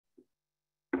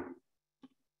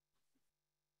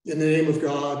In the name of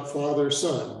God, Father,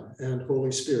 Son, and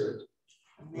Holy Spirit.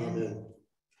 Amen. Amen.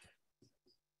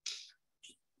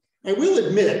 I will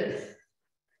admit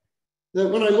that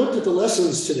when I looked at the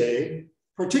lessons today,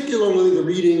 particularly the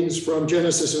readings from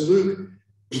Genesis and Luke,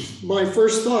 my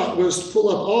first thought was to pull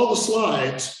up all the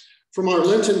slides from our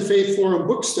Lenten Faith Forum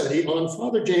book study on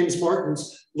Father James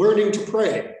Martin's Learning to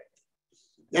Pray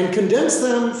and condense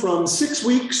them from 6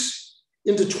 weeks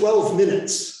into 12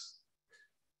 minutes.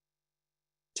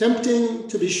 Tempting,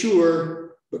 to be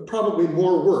sure, but probably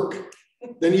more work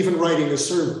than even writing a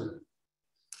sermon.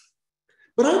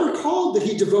 But I recalled that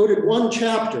he devoted one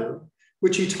chapter,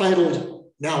 which he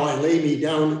titled, "Now I Lay Me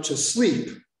Down to Sleep,"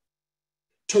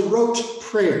 to rote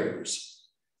prayers.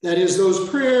 That is, those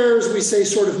prayers we say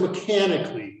sort of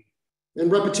mechanically and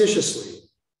repetitiously.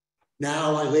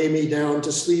 Now I lay me down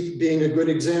to sleep being a good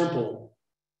example,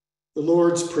 the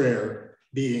Lord's Prayer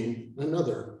being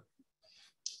another.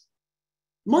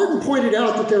 Martin pointed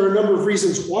out that there are a number of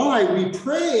reasons why we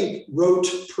pray rote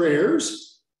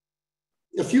prayers,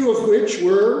 a few of which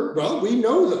were, well, we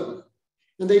know them,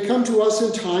 and they come to us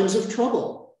in times of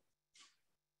trouble.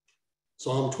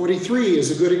 Psalm 23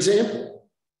 is a good example.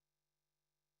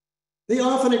 They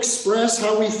often express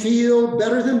how we feel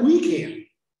better than we can.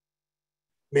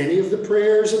 Many of the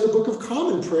prayers in the Book of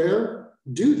Common Prayer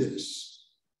do this.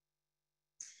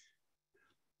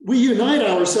 We unite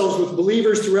ourselves with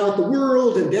believers throughout the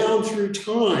world and down through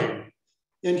time.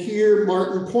 And here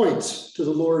Martin points to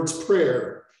the Lord's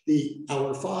Prayer, the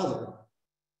Our Father.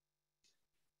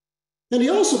 And he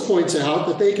also points out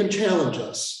that they can challenge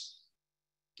us.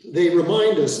 They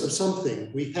remind us of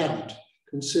something we hadn't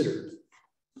considered.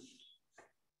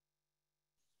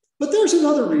 But there's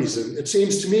another reason, it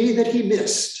seems to me, that he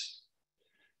missed,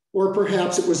 or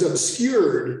perhaps it was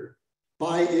obscured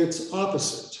by its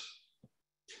opposite.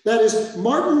 That is,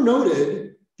 Martin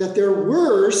noted that there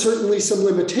were certainly some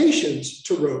limitations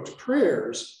to rote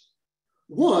prayers,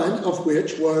 one of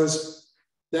which was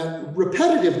that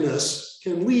repetitiveness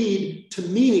can lead to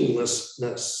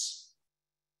meaninglessness.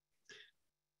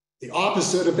 The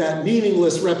opposite of that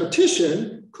meaningless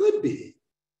repetition could be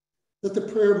that the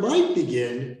prayer might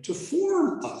begin to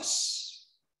form us,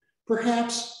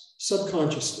 perhaps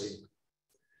subconsciously.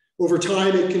 Over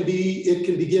time, it can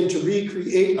begin to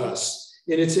recreate us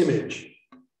in its image.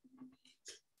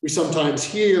 We sometimes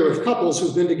hear of couples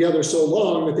who've been together so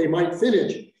long that they might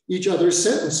finish each other's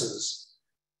sentences.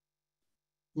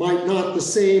 Might not the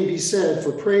same be said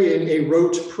for praying a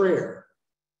rote prayer,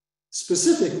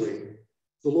 specifically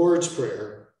the Lord's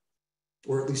Prayer,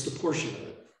 or at least a portion of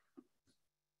it?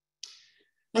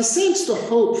 I sensed a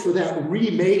hope for that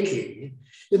remaking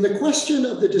in the question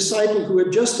of the disciple who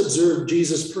had just observed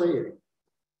Jesus praying.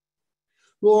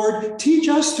 Lord, teach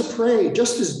us to pray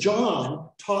just as John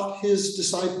taught his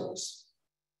disciples.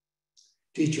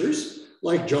 Teachers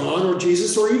like John or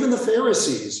Jesus or even the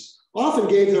Pharisees often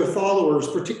gave their followers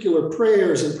particular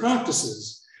prayers and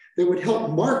practices that would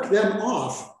help mark them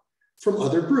off from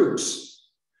other groups,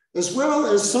 as well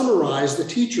as summarize the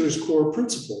teacher's core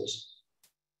principles.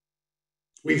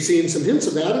 We've seen some hints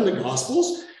of that in the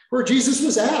Gospels, where Jesus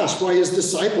was asked why his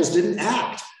disciples didn't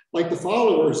act like the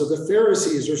followers of the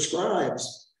Pharisees or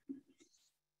scribes.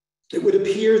 It would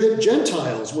appear that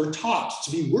Gentiles were taught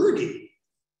to be wordy.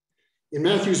 In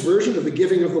Matthew's version of the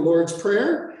giving of the Lord's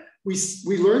Prayer, we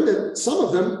learned that some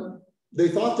of them, they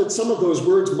thought that some of those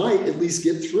words might at least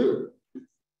get through.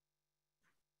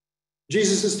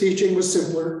 Jesus' teaching was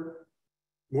simpler,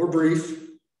 more brief,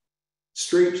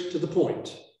 straight to the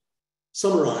point,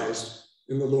 summarized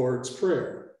in the Lord's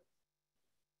Prayer.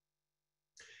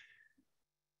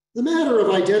 The matter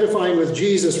of identifying with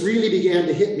Jesus really began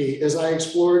to hit me as I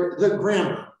explored the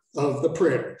grammar of the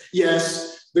prayer.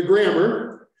 Yes, the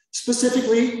grammar,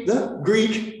 specifically the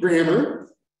Greek grammar.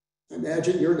 I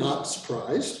imagine you're not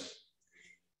surprised.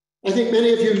 I think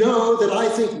many of you know that I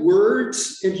think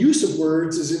words and use of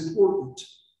words is important.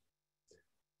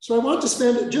 So I want to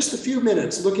spend just a few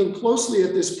minutes looking closely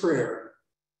at this prayer,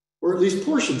 or at least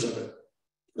portions of it,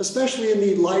 especially in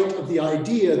the light of the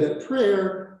idea that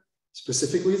prayer,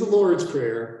 specifically the Lord's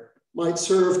Prayer, might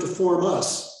serve to form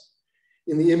us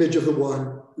in the image of the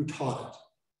one who taught it.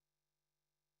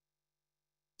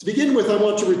 To begin with, I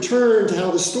want to return to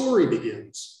how the story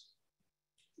begins.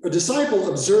 A disciple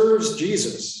observes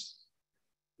Jesus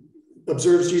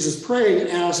praying and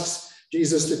asks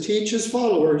Jesus to teach his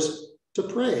followers to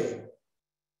pray.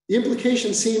 The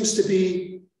implication seems to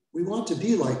be, we want to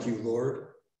be like you,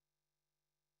 Lord.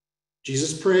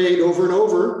 Jesus prayed over and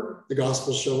over, the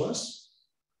Gospels show us.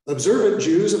 Observant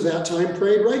Jews of that time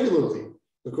prayed regularly,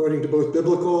 according to both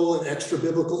biblical and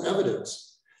extra-biblical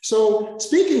evidence. So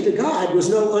speaking to God was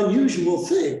no unusual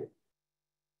thing.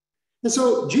 And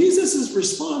so Jesus'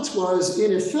 response was,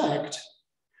 in effect,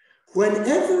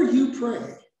 whenever you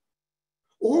pray,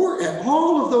 or at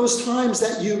all of those times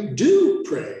that you do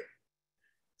pray,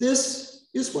 this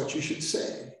is what you should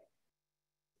say.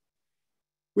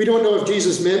 We don't know if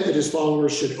Jesus meant that his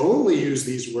followers should only use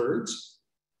these words,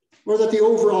 or that the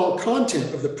overall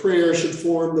content of the prayer should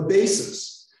form the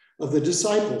basis of the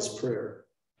disciples' prayer.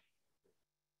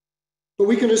 But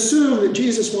we can assume that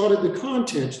Jesus wanted the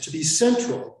content to be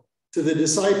central to the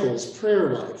disciples'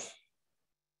 prayer life.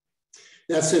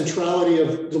 That centrality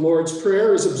of the Lord's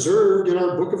Prayer is observed in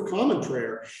our Book of Common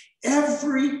Prayer.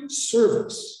 Every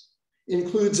service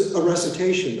includes a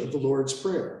recitation of the Lord's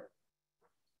Prayer.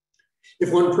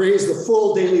 If one prays the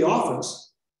full daily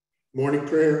office, morning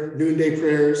prayer, noonday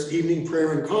prayers, evening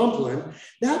prayer, and compline,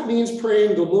 that means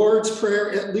praying the Lord's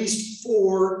Prayer at least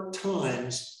 4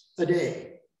 times a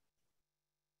day.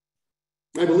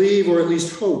 I believe, or at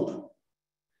least hope,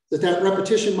 that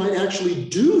repetition might actually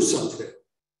do something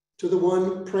to the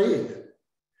one praying it.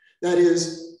 That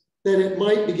is, that it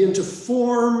might begin to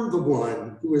form the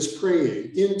one who is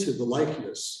praying into the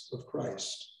likeness of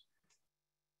Christ.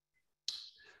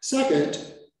 Second,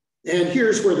 and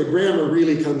here's where the grammar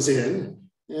really comes in,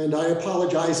 and I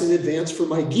apologize in advance for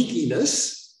my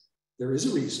geekiness. There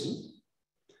is a reason.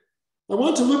 I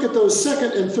want to look at those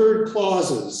second and third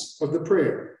clauses of the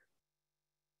prayer.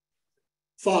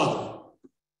 Father,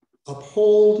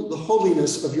 uphold the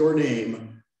holiness of your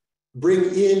name. Bring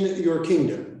in your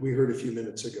kingdom, we heard a few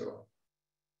minutes ago.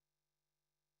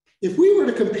 If we were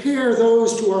to compare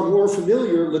those to our more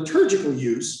familiar liturgical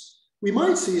use, we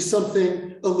might see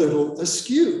something a little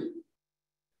askew.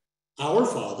 Our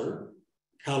Father,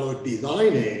 hallowed be thy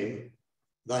name,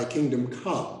 thy kingdom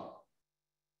come.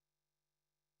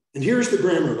 And here's the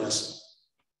grammar lesson.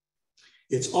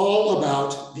 It's all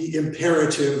about the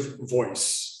imperative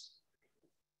voice.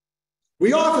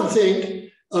 We often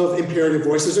think of imperative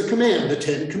voice as a command. The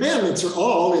 10 commandments are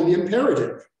all in the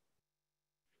imperative.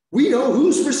 We know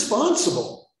who's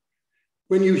responsible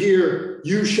when you hear,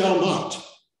 you shall not.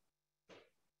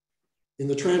 In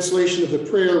the translation of the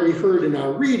prayer we heard in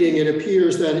our reading, it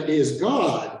appears that it is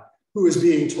God who is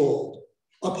being told,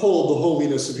 uphold the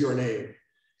holiness of your name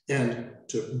and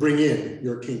to bring in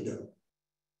your kingdom.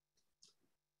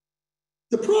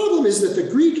 The problem is that the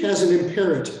Greek has an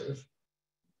imperative,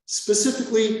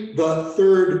 specifically the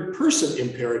third person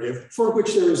imperative, for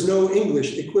which there is no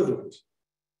English equivalent.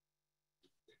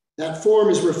 That form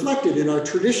is reflected in our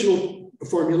traditional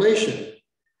formulation.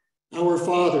 Our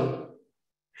Father,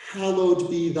 hallowed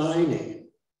be thy name.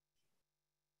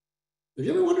 Have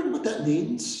you ever wondered what that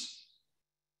means?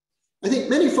 I think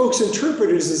many folks interpret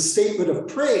it as a statement of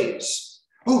praise.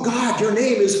 Oh God, your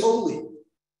name is holy.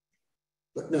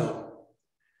 But no.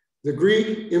 The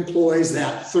Greek employs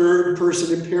that third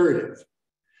person imperative.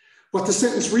 What the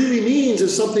sentence really means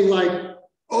is something like,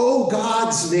 oh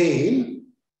God's name,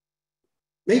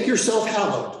 make yourself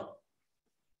hallowed.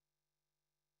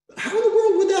 How in the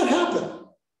world would that happen?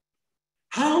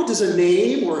 How does a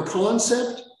name or a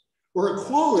concept or a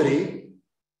quality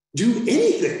do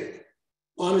anything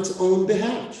on its own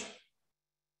behalf?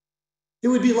 It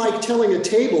would be like telling a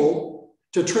table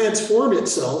to transform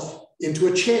itself into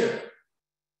a chair.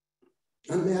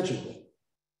 Unimaginable.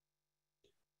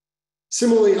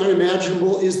 Similarly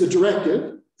unimaginable is the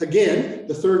directive, again,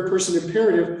 the third person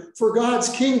imperative, for God's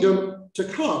kingdom to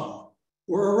come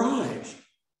or arrive.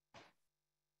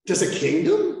 Does a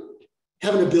kingdom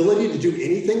have an ability to do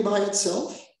anything by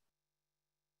itself?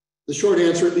 The short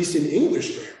answer, at least in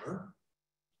English grammar,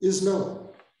 is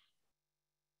no.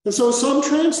 And so some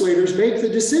translators make the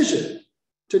decision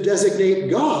to designate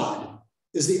God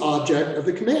is the object of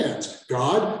the commands.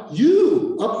 God,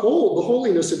 you uphold the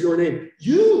holiness of your name.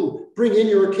 You bring in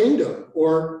your kingdom.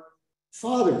 Or,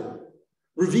 Father,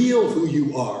 reveal who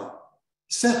you are.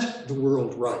 Set the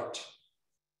world right.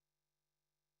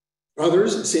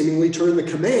 Others seemingly turn the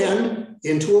command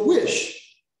into a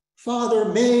wish. Father,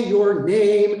 may your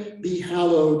name be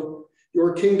hallowed,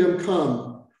 your kingdom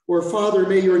come. Or, Father,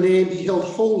 may your name be held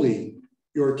holy,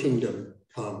 your kingdom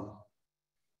come.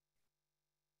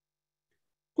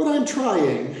 What I'm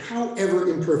trying, however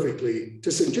imperfectly,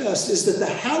 to suggest is that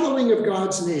the hallowing of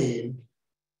God's name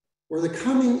or the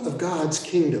coming of God's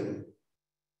kingdom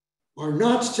are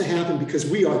not to happen because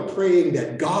we are praying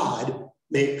that God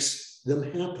makes them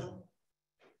happen.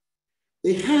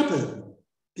 They happen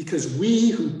because we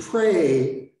who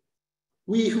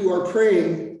are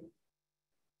praying,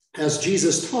 as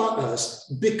Jesus taught us,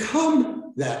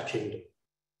 become that kingdom.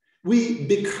 We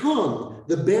become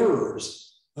the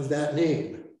bearers of that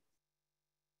name.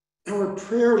 our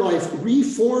prayer life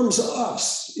reforms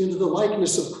us into the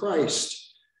likeness of Christ.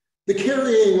 The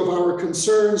carrying of our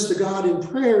concerns to God in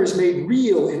prayer is made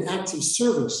real in acts of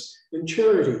service and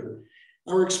charity.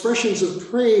 Our expressions of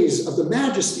praise of the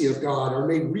majesty of God are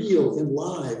made real in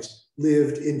lives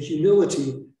lived in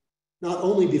humility, not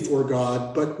only before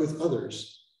God, but with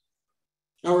others.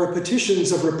 Our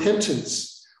petitions of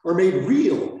repentance are made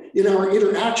real in our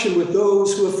interaction with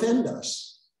those who offend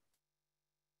us.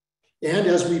 And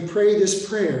as we pray this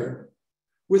prayer,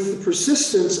 with the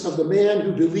persistence of the man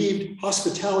who believed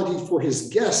hospitality for his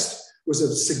guest was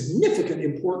of significant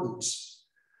importance,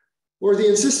 or the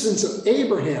insistence of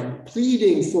Abraham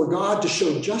pleading for God to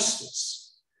show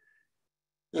justice,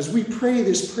 as we pray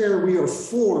this prayer, we are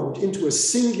formed into a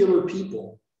singular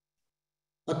people,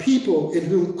 a people in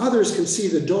whom others can see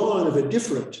the dawn of a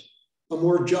different, a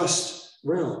more just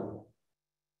realm.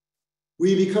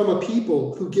 We become a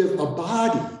people who give a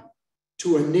body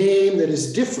to a name that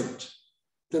is different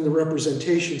than the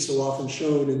representation so often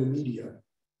shown in the media.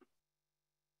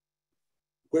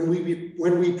 When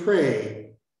we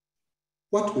pray,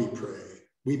 what we pray,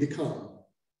 we become.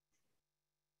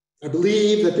 I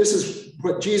believe that this is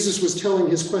what Jesus was telling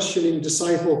his questioning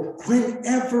disciple.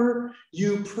 Whenever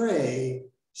you pray,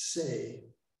 say.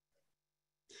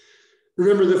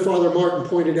 Remember that Father Martin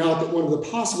pointed out that one of the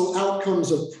possible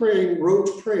outcomes of praying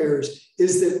rote prayers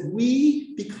is that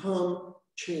we become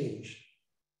changed.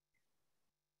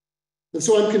 And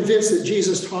so I'm convinced that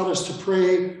Jesus taught us to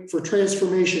pray for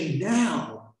transformation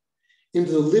now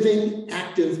into the living,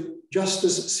 active,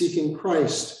 justice-seeking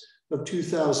Christ of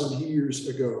 2,000 years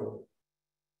ago.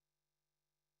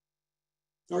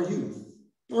 Are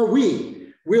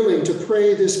we willing to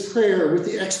pray this prayer with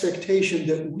the expectation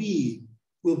that we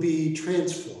will be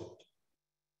transformed?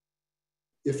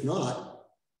 If not,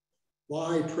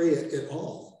 why pray it at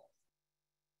all?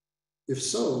 If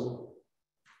so,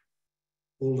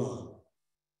 hold on.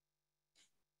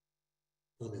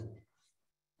 Amen.